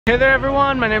Hey there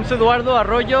everyone, my name is Eduardo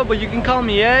Arroyo, but you can call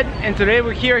me Ed, and today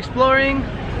we're here exploring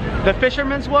the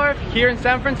Fisherman's Wharf here in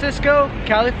San Francisco,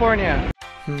 California.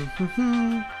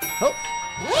 Oh.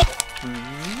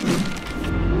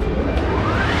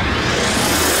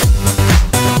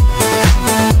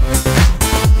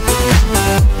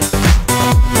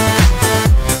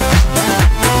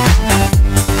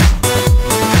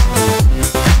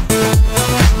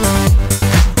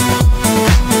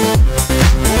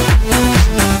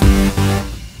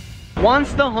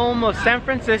 Once the home of San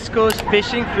Francisco's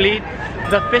fishing fleet,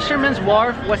 the Fisherman's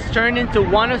Wharf was turned into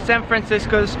one of San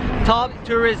Francisco's top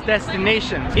tourist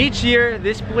destinations. Each year,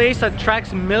 this place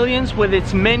attracts millions with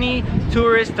its many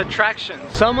tourist attractions,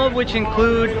 some of which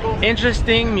include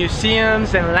interesting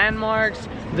museums and landmarks,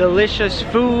 delicious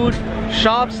food,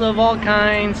 shops of all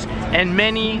kinds, and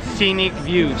many scenic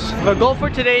views. The goal for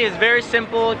today is very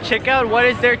simple: check out what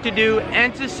is there to do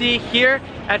and to see here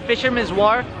at Fisherman's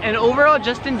Wharf, and overall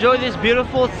just enjoy this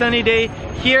beautiful sunny day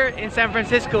here in San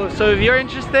Francisco. So if you're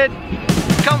interested,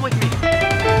 come with me.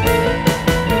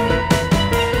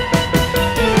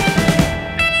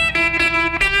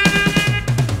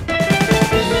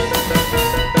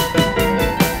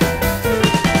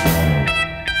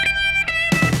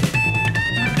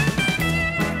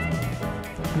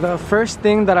 The first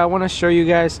thing that I want to show you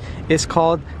guys is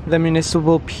called the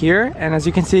Municipal Pier, and as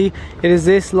you can see, it is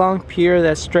this long pier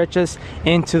that stretches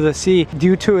into the sea.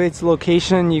 Due to its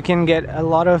location, you can get a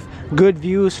lot of good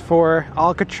views for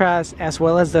Alcatraz as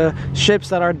well as the ships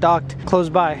that are docked close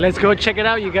by. Let's go check it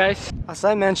out, you guys. As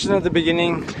I mentioned at the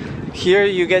beginning, here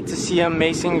you get to see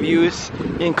amazing views,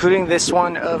 including this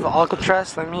one of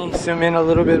Alcatraz. Let me zoom in a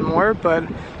little bit more, but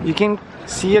you can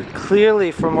see it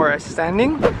clearly from where I'm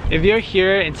standing. If you're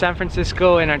here in San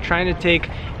Francisco and are trying to take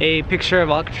a picture of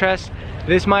Alcatraz,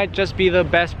 this might just be the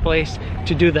best place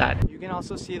to do that. You can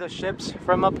also see the ships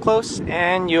from up close,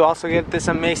 and you also get this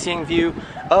amazing view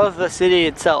of the city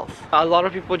itself. A lot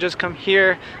of people just come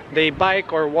here, they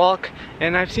bike or walk,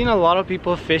 and I've seen a lot of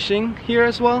people fishing here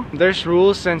as well. There's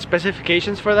rules and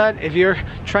specifications for that. If you're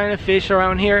trying to fish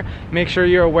around here, make sure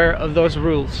you're aware of those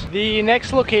rules. The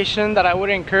next location that I would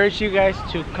encourage you guys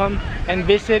to come and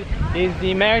visit is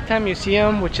the Maritime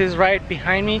Museum, which is right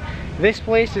behind me. This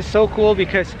place is so cool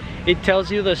because it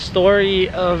tells you the story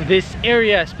of this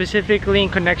area, specifically in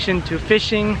connection to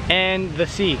fishing and the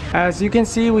sea. As you can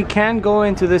see, we can't go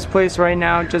into this place right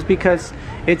now just because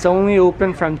it's only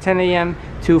open from 10 a.m.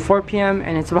 to 4 p.m.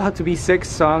 and it's about to be 6,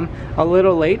 so I'm a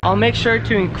little late. I'll make sure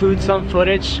to include some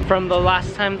footage from the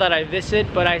last time that I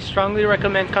visit, but I strongly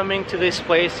recommend coming to this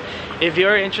place if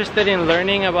you're interested in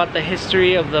learning about the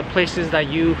history of the places that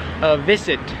you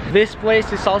visit. This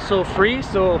place is also free,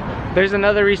 so there's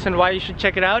another reason why you should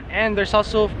check it out, and there's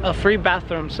also a free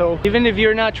bathroom. So even if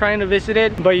you're not trying to visit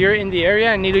it, but you're in the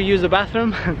area and need to use the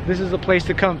bathroom, this is the place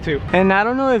to come to. And I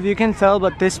don't know if you can tell,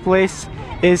 but this place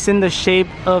is in the shape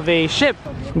of a ship.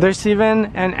 There's even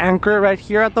an anchor right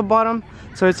here at the bottom,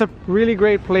 so it's a really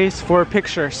great place for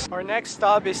pictures. Our next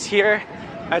stop is here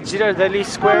at Girardelli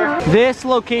Square. This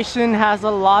location has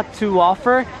a lot to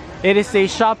offer. It is a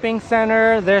shopping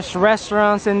center, there's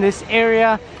restaurants in this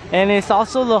area, and it's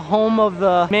also the home of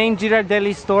the main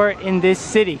Girardelli store in this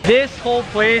city. This whole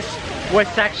place was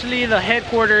actually the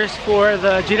headquarters for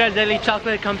the Girardelli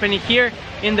chocolate company here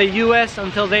in the US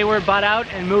until they were bought out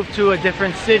and moved to a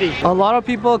different city. A lot of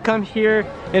people come here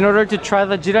in order to try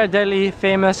the Girardelli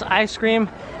famous ice cream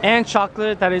and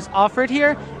chocolate that is offered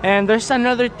here. And there's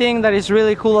another thing that is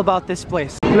really cool about this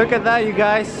place. Look at that, you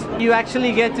guys. You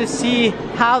actually get to see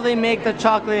how they make the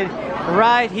chocolate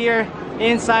right here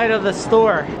inside of the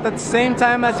store. At the same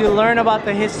time as you learn about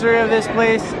the history of this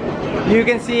place, you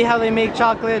can see how they make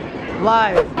chocolate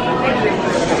live.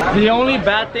 The only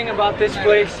bad thing about this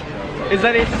place is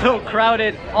that it's so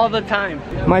crowded all the time.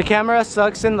 My camera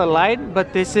sucks in the light,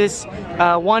 but this is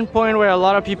one point where a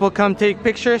lot of people come take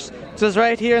pictures. Just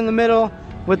right here in the middle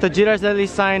with the Girardelli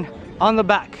sign on the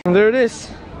back. And there it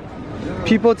is.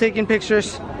 People taking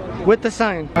pictures with the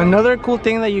sign. Another cool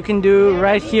thing that you can do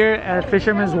right here at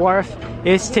Fisherman's Wharf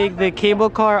is take the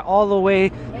cable car all the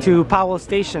way to Powell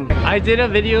Station. I did a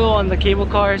video on the cable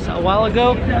cars a while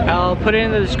ago. I'll put it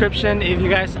in the description if you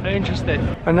guys are interested.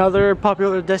 Another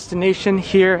popular destination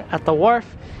here at the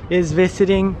wharf is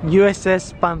visiting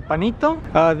USS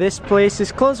Pampanito. This place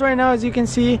is closed right now, as you can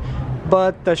see,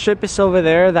 but the ship is over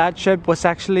there. That ship was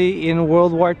actually in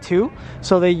World War II,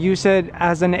 so they use it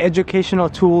as an educational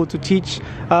tool to teach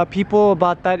people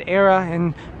about that era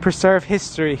and preserve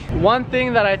history. One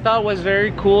thing that I thought was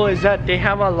very cool is that they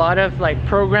have a lot of like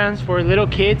programs for little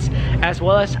kids, as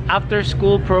well as after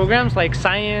school programs like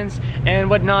science and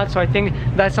whatnot, so I think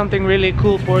that's something really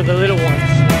cool for the little ones.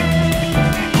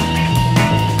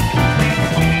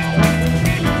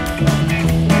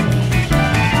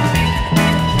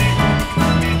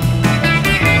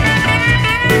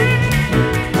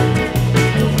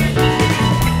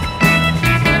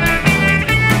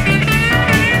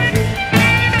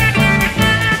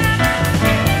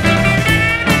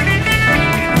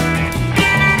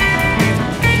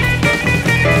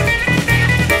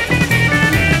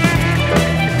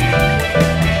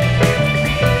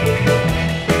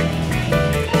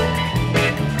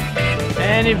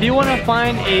 And if you want to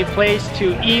find a place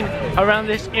to eat around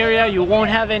this area, you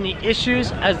won't have any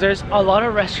issues, as there's a lot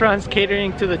of restaurants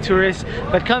catering to the tourists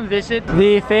that come visit.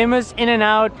 The famous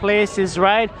In-N-Out place is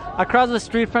right across the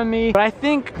street from me, but I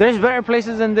think there's better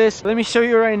places than this. Let me show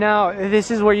you right now.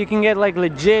 This is where you can get like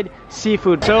legit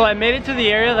seafood. So I made it to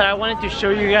the area that I wanted to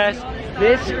show you guys.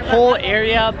 This whole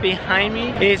area behind me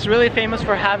is really famous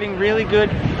for having really good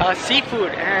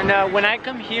seafood, and when I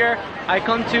come here, I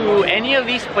come to any of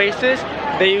these places,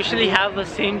 they usually have the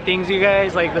same things, you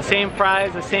guys, like the same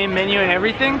price, the same menu and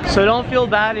everything. So don't feel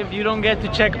bad if you don't get to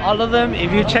check all of them.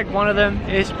 If you check one of them,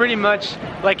 it's pretty much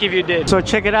like if you did. So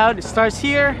check it out. It starts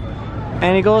here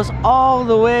and it goes all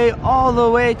the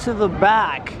way to the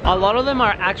back. A lot of them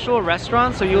are actual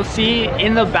restaurants, so you'll see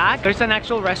in the back there's an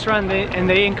actual restaurant, and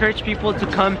they encourage people to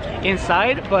come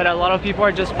inside, but a lot of people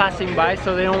are just passing by,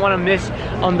 so they don't want to miss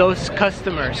on those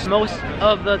customers. Most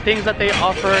of the things that they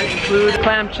offer include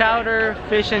clam chowder,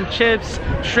 fish and chips,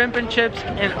 shrimp and chips,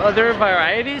 and other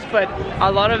varieties, but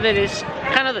a lot of it is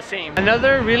kind of the same.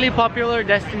 Another really popular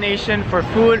destination for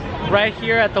food right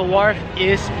here at the wharf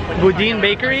is Boudin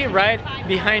Bakery, right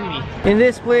behind me. In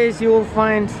this place you will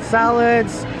find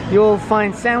salads, you will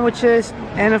find sandwiches,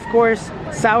 and of course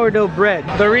sourdough bread.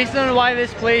 The reason why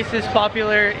this place is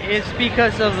popular is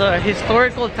because of the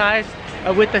historical ties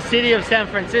with the city of San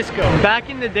Francisco. Back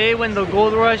in the day when the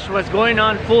gold rush was going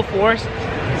on full force,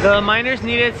 the miners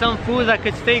needed some food that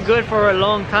could stay good for a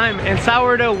long time, and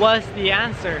sourdough was the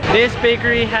answer. This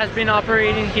bakery has been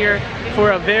operating here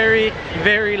for a very,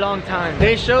 very long time.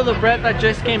 They show the bread that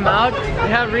just came out. They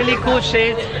have really cool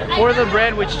shapes for the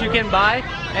bread which you can buy,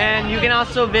 and you can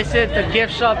also visit the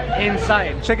gift shop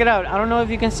inside. Check it out. I don't know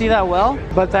if you can see that well,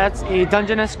 but that's a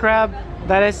Dungeness crab.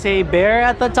 That is a bear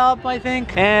at the top, I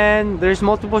think, and there's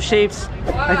multiple shapes.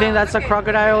 I think that's a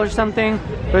crocodile or something,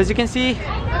 but as you can see,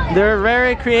 they're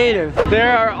very creative.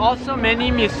 There are also many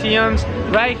museums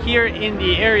right here in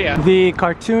the area. The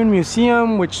Cartoon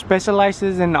Museum, which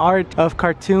specializes in art of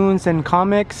cartoons and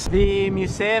comics. The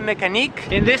Musée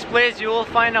Mécanique. In this place you will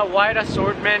find a wide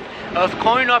assortment of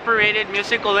coin-operated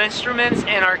musical instruments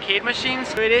and arcade machines.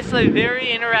 So it is a very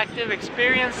interactive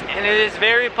experience, and it is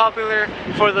very popular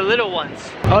for the little ones.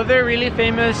 Other really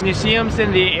famous museums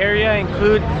in the area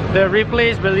include the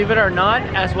Ripley's Believe It or Not,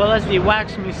 as well as the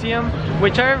Wax Museum,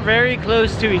 which are very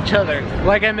close to each other.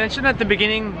 Like I mentioned at the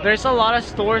beginning, there's a lot of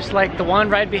stores like the one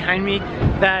right behind me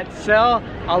that sell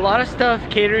a lot of stuff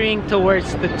catering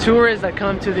towards the tourists that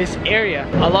come to this area.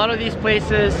 A lot of these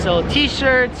places sell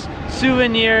t-shirts,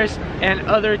 souvenirs, and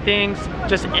other things.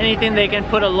 Just anything they can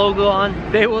put a logo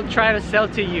on, they will try to sell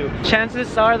to you.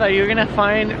 Chances are that you're gonna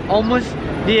find almost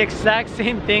the exact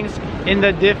same things in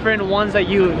the different ones that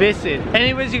you visit.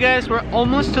 Anyways, you guys, we're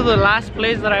almost to the last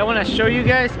place that I want to show you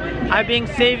guys. I've been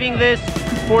saving this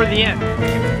for the end.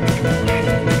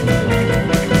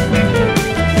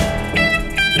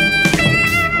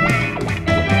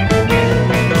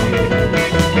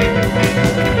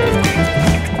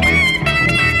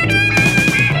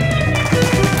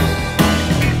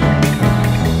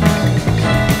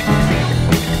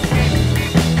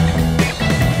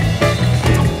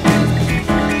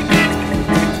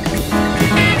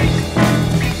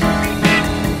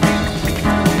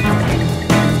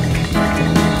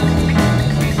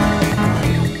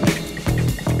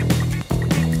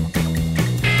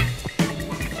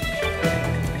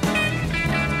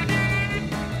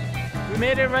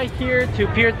 right here to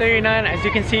Pier 39, as you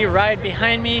can see right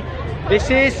behind me. This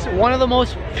is one of the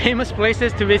most famous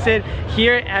places to visit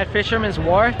here at Fisherman's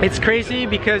Wharf. It's crazy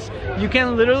because you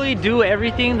can literally do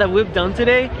everything that we've done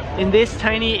today in this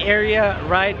tiny area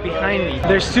right behind me.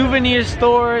 There's souvenir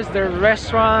stores, there's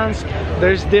restaurants,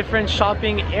 there's different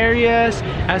shopping areas,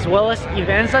 as well as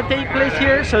events that take place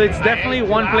here. So it's definitely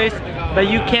one place that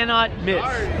you cannot miss.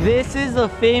 This is the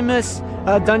famous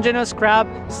Dungeness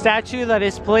crab statue that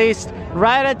is placed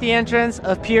right at the entrance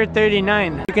of Pier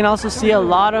 39. You can also see a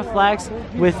lot of flags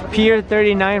with Pier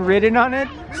 39 written on it,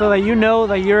 so that you know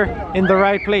that you're in the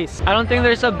right place. I don't think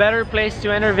there's a better place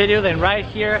to enter video than right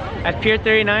here at Pier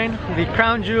 39, the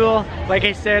crown jewel, like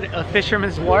I said, of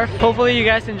Fisherman's Wharf. Hopefully you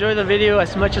guys enjoyed the video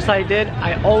as much as I did.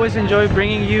 I always enjoy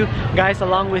bringing you guys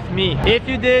along with me. If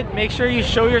you did, make sure you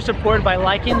show your support by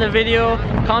liking the video,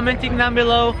 commenting down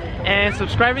below, and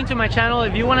subscribing to my channel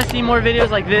if you want to see more videos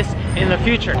like this in the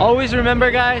future. Always remember,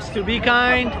 guys, to be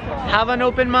kind, have an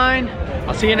open mind.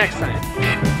 I'll see you next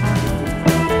time.